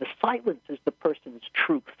truth. The silence is the person's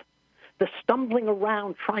truth. The stumbling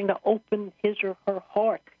around trying to open his or her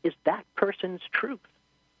heart is that person's truth.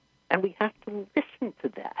 And we have to listen to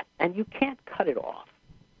that, and you can't cut it off.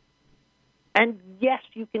 And yes,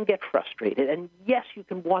 you can get frustrated, and yes, you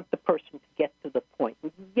can want the person to get to the point,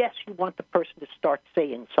 and yes, you want the person to start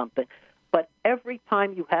saying something, but every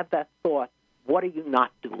time you have that thought, what are you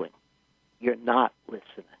not doing? You're not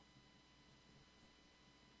listening.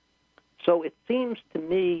 So it seems to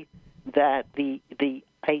me that the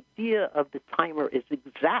idea of the timer is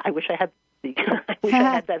exact. I wish I had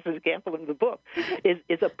that as an example in the book.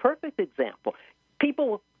 Is a perfect example.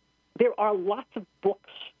 There are lots of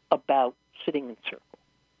books about sitting in circle,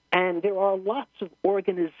 and there are lots of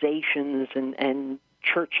organizations and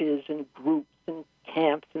churches and groups and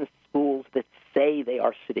camps and schools that say they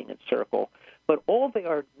are sitting in circle. But all they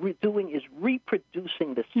are doing is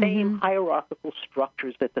reproducing the same hierarchical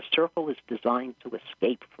structures that the circle is designed to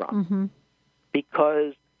escape from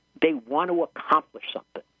because they want to accomplish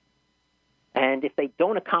something. And if they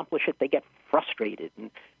don't accomplish it, they get frustrated. And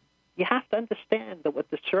you have to understand that what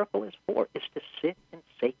the circle is for is to sit in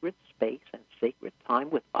sacred space and sacred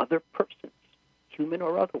time with other persons, human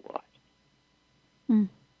or otherwise.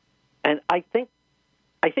 And I think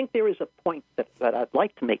there is a point that I'd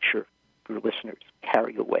like to make sure your listeners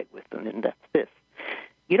carry away with them, and that's this.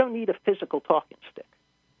 You don't need a physical talking stick.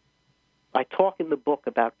 I talk in the book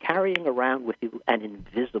about carrying around with you an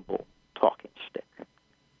invisible talking stick.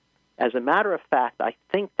 As a matter of fact, I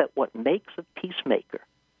think that what makes a peacemaker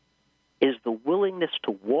is the willingness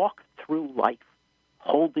to walk through life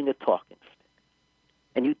holding a talking stick.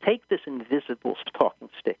 And you take this invisible talking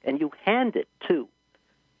stick and you hand it to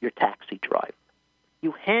your taxi driver.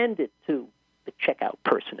 You hand it to the checkout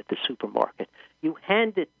person at the supermarket. You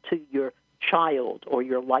hand it to your child or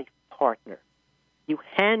your life partner. You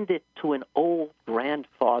hand it to an old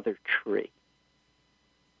grandfather tree.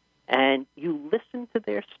 And you listen to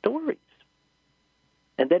their stories.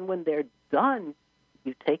 And then when they're done,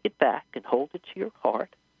 you take it back and hold it to your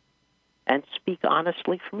heart and speak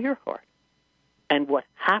honestly from your heart. And what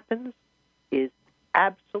happens is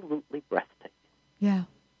absolutely breathtaking. Yeah.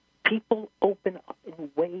 People open up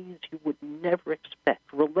in ways you would never expect.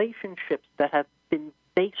 Relationships that have been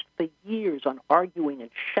based for years on arguing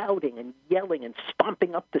and shouting and yelling and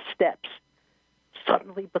stomping up the steps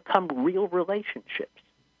suddenly become real relationships.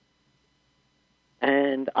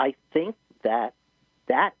 And I think that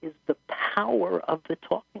is the power of the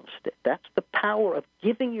talking stick. That's the power of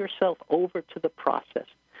giving yourself over to the process.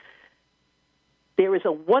 There is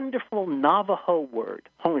a wonderful Navajo word,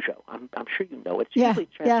 honjo. I'm sure you know it. It's usually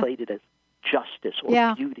translated as justice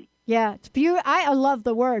or beauty. Yeah, it's beauty. I love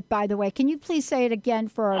the word, by the way. Can you please say it again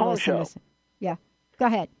for our listeners? Yeah, go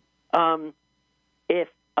ahead. If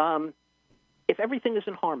everything is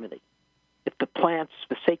in harmony, if the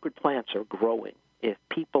sacred plants are growing, if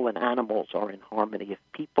people and animals are in harmony,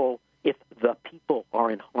 if the people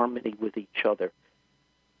are in harmony with each other,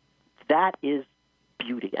 that is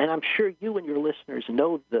beauty. And I'm sure you and your listeners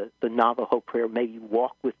know the Navajo prayer, may you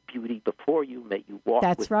walk with beauty before you, may you walk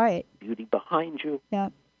with beauty behind you. Yeah.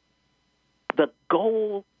 The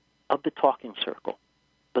goal of the talking circle,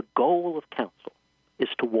 the goal of counsel, is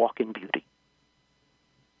to walk in beauty.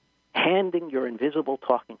 Handing your invisible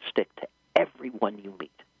talking stick to everyone you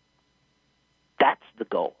meet. That's the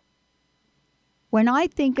goal. When I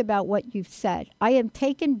think about what you've said, I am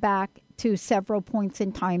taken back to several points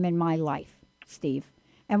in time in my life, Steve.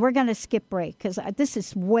 And we're going to skip break because this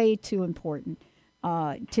is way too important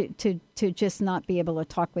to just not be able to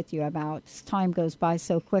talk with you about. Time goes by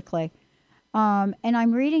so quickly. And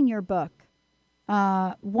I'm reading your book.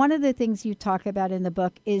 One of the things you talk about in the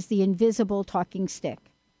book is the invisible talking stick.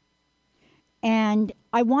 And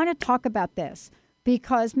I want to talk about this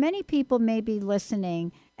because many people may be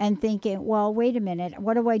listening and thinking, well, wait a minute,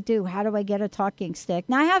 what do I do? How do I get a talking stick?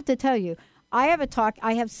 Now, I have to tell you, I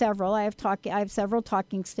have several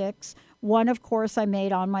talking sticks. One, of course,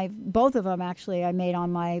 both of them actually, I made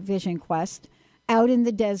on my Vision Quest, out in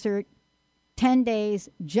the desert, 10 days,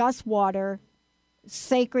 just water,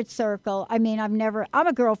 sacred circle. I mean, I'm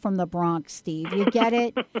a girl from the Bronx, Steve. You get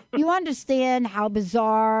it? You understand how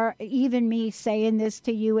bizarre even me saying this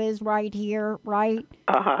to you is right here, right?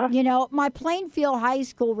 Uh-huh. You know, my Plainfield High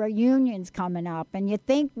School reunion's coming up, and you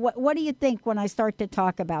think, what do you think when I start to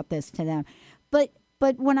talk about this to them? But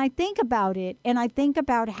when I think about it, and I think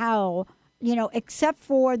about how, you know, except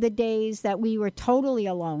for the days that we were totally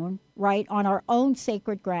alone, right, on our own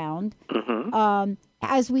sacred ground,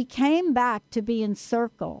 as we came back to be in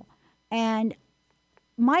circle, and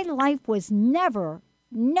my life was never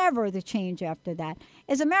the change after that.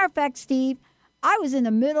 As a matter of fact, Steve, I was in the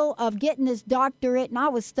middle of getting this doctorate, and I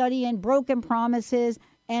was studying broken promises,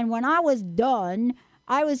 and when I was done,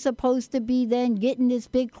 I was supposed to be then getting this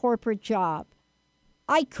big corporate job.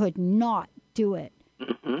 I could not do it.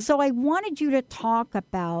 So I wanted you to talk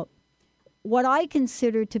about what I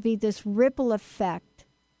consider to be this ripple effect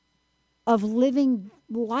of living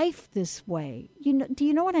life this way. Do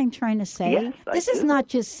you know what I'm trying to say? Yes, this is not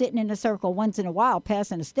just sitting in a circle once in a while,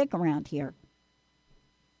 passing a stick around here.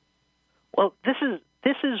 Well, this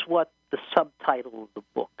is what the subtitle of the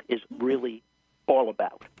book is really all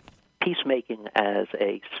about: peacemaking as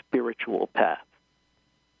a spiritual path.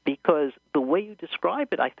 Because the way you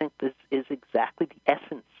describe it, I think this is exactly the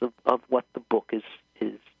essence of what the book is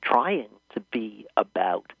trying to be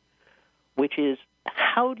about, which is,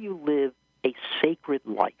 how do you live a sacred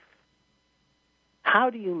life? How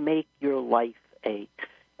do you make your life a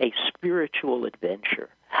spiritual adventure?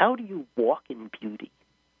 How do you walk in beauty?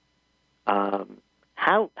 How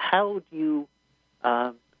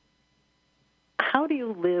do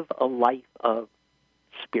you live a life of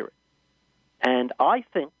spirit? And I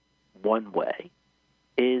think one way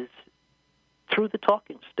is through the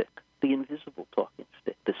talking stick, the invisible talking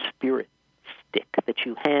stick, the spirit stick that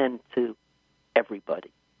you hand to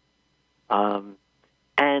everybody.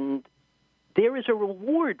 And there is a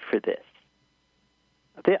reward for this.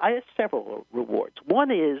 I have several rewards.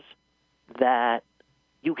 One is that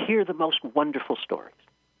you hear the most wonderful stories.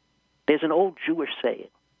 There's an old Jewish saying,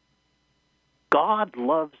 God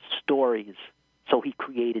loves stories, so he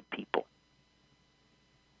created people.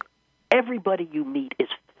 Everybody you meet is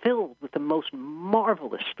filled with the most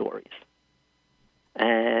marvelous stories.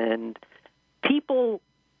 And people,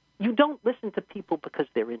 you don't listen to people because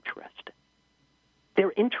they're interesting.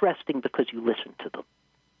 They're interesting because you listen to them.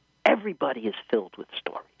 Everybody is filled with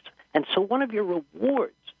stories. And so one of your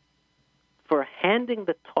rewards for handing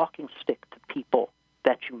the talking stick to people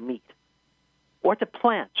that you meet, or to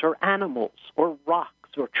plants or animals or rocks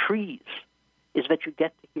or trees, is that you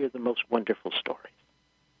get to hear the most wonderful stories.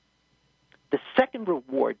 The second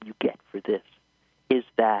reward you get for this is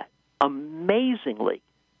that, amazingly,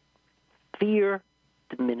 fear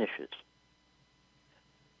diminishes.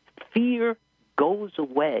 Fear goes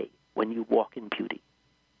away when you walk in beauty.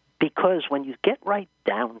 Because when you get right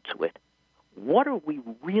down to it, what are we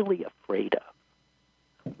really afraid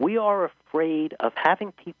of? We are afraid of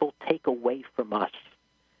having people take away from us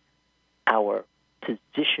our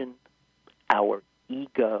position, our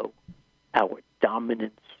ego, our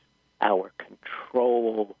dominance, our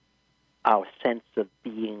control, our sense of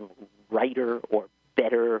being righter or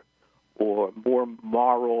better or more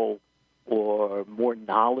moral or more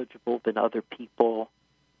knowledgeable than other people.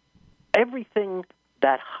 Everything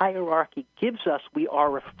that hierarchy gives us, we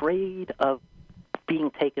are afraid of being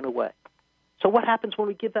taken away. So what happens when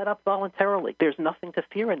we give that up voluntarily? There's nothing to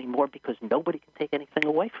fear anymore because nobody can take anything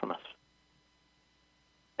away from us.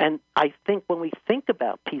 And I think when we think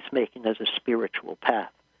about peacemaking as a spiritual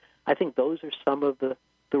path, I think those are some of the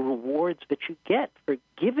rewards that you get for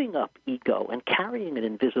giving up ego and carrying an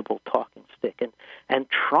invisible talking stick and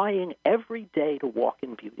trying every day to walk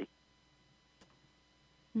in beauty.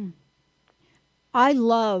 I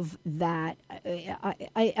love that.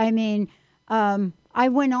 I mean, I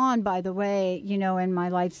went on, by the way, in my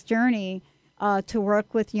life's journey to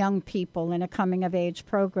work with young people in a coming-of-age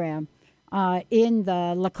program in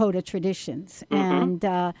the Lakota traditions,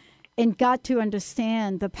 and got to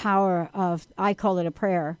understand the power of, I call it a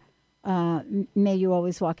prayer, may you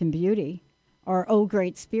always walk in beauty, or oh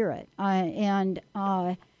great spirit. And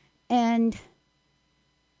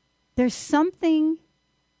there's something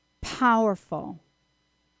powerful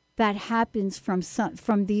that happens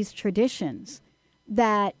from these traditions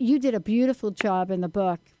that you did a beautiful job in the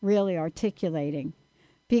book really articulating,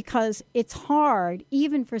 because it's hard,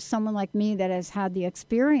 even for someone like me that has had the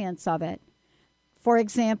experience of it. For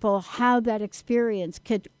example, how that experience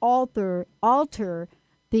could alter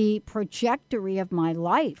the trajectory of my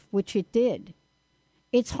life, which it did.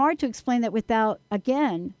 It's hard to explain that without,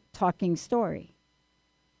 again, talking story.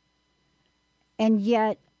 And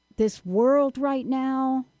yet, this world right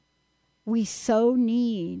now, we so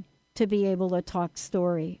need to be able to talk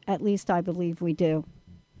story. At least I believe we do.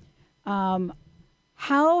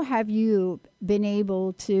 How have you been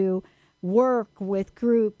able to work with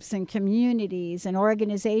groups and communities and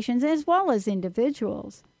organizations as well as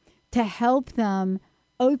individuals to help them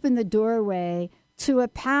open the doorway to a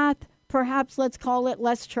path, perhaps let's call it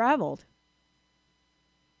less traveled?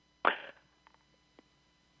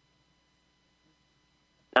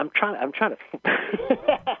 I'm trying to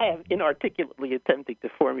I am inarticulately attempting to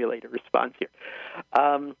formulate a response here.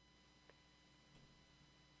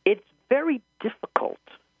 It's very difficult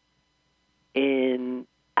in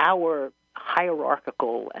our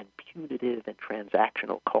hierarchical and punitive and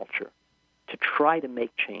transactional culture to try to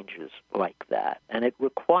make changes like that. And it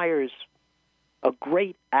requires a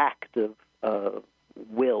great act of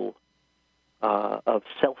will, of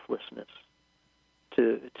selflessness,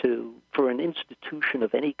 for an institution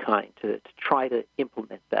of any kind to try to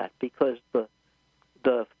implement that, because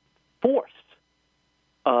the force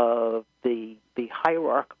of the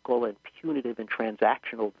hierarchical and punitive and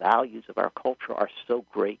transactional values of our culture are so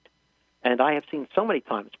great. And I have seen so many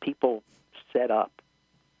times people set up,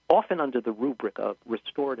 often under the rubric of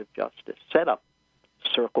restorative justice, set up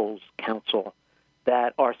circles, council,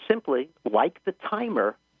 that are simply, like the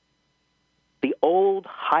timer, the old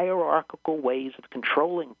hierarchical ways of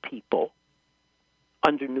controlling people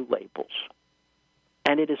under new labels.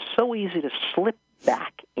 And it is so easy to slip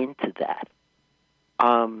back into that.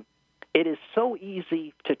 It is so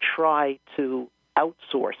easy to try to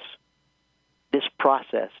outsource this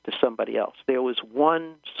process to somebody else. There was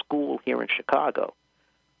one school here in Chicago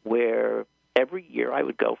where every year I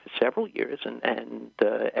would go for several years, and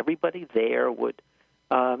everybody there would,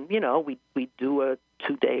 we'd do a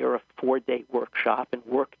 2-day or a 4-day workshop and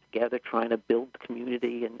work together trying to build the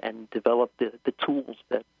community and develop the tools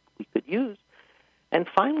that we could use. And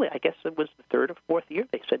finally, I guess it was the third or fourth year,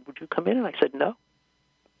 they said, "Would you come in?" And I said, "No."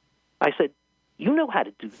 I said, "You know how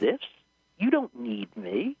to do this. You don't need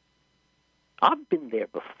me. I've been there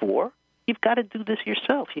before. You've got to do this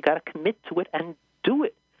yourself. You've got to commit to it and do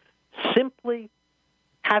it. Simply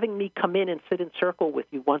having me come in and sit in circle with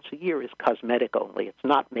you once a year is cosmetic only. It's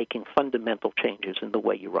not making fundamental changes in the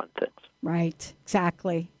way you run things." Right,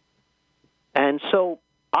 exactly. And so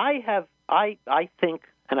I think,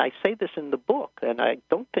 and I say this in the book, and I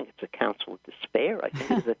don't think it's a counsel of despair. I think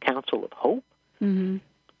it's a counsel of hope. Mm-hmm.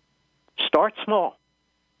 Start small.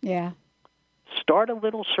 Yeah. Start a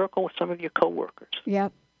little circle with some of your coworkers.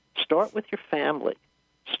 Yep. Start with your family.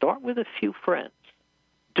 Start with a few friends.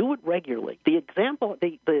 Do it regularly. The example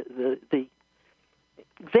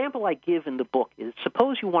I give in the book is,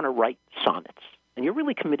 suppose you want to write sonnets, and you're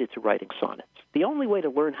really committed to writing sonnets. The only way to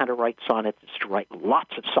learn how to write sonnets is to write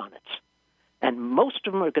lots of sonnets, and most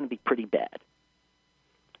of them are going to be pretty bad.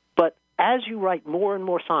 But as you write more and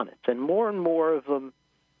more sonnets, and more of them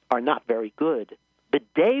are not very good, the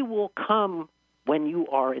day will come when you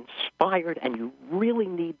are inspired and you really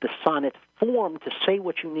need the sonnet form to say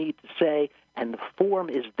what you need to say, and the form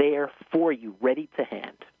is there for you, ready to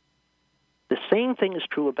hand. The same thing is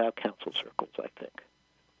true about council circles, I think.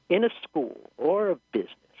 In a school or a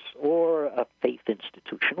business or a faith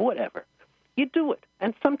institution, whatever, you do it.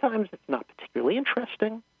 And sometimes it's not particularly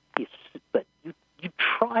interesting, but you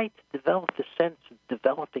try to develop the sense of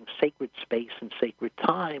developing sacred space and sacred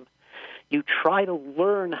time. You try to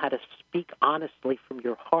learn how to speak honestly from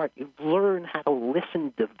your heart. You learn how to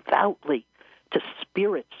listen devoutly to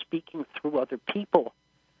spirit speaking through other people.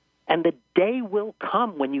 And the day will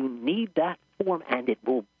come when you need that form, and it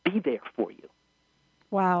will be there for you.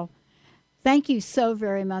 Wow. Thank you so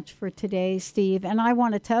very much for today, Steve. And I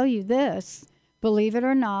want to tell you this, believe it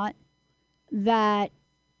or not, that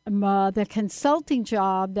the consulting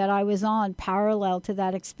job that I was on parallel to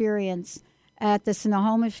that experience at the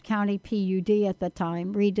Snohomish County PUD at the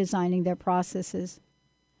time, redesigning their processes,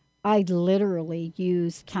 I literally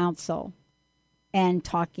used counsel and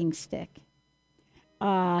talking stick.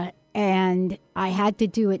 And I had to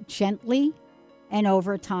do it gently and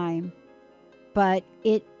over time. But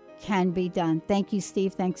it can be done. Thank you,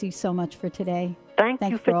 Steve. Thank you so much for today. Thank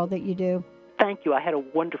you for all that you do. Thank you. I had a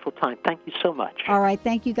wonderful time. Thank you so much. All right.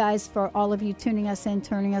 Thank you guys for all of you tuning us in,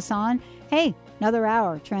 turning us on. Hey, another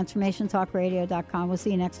hour, transformationtalkradio.com. We'll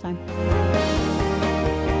see you next time.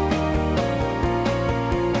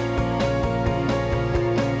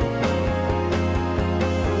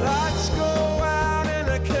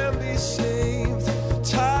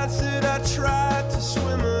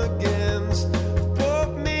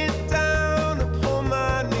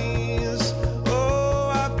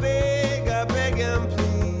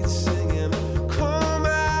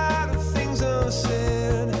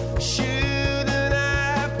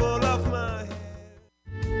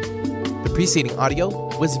 preceding audio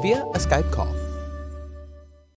was via a Skype call.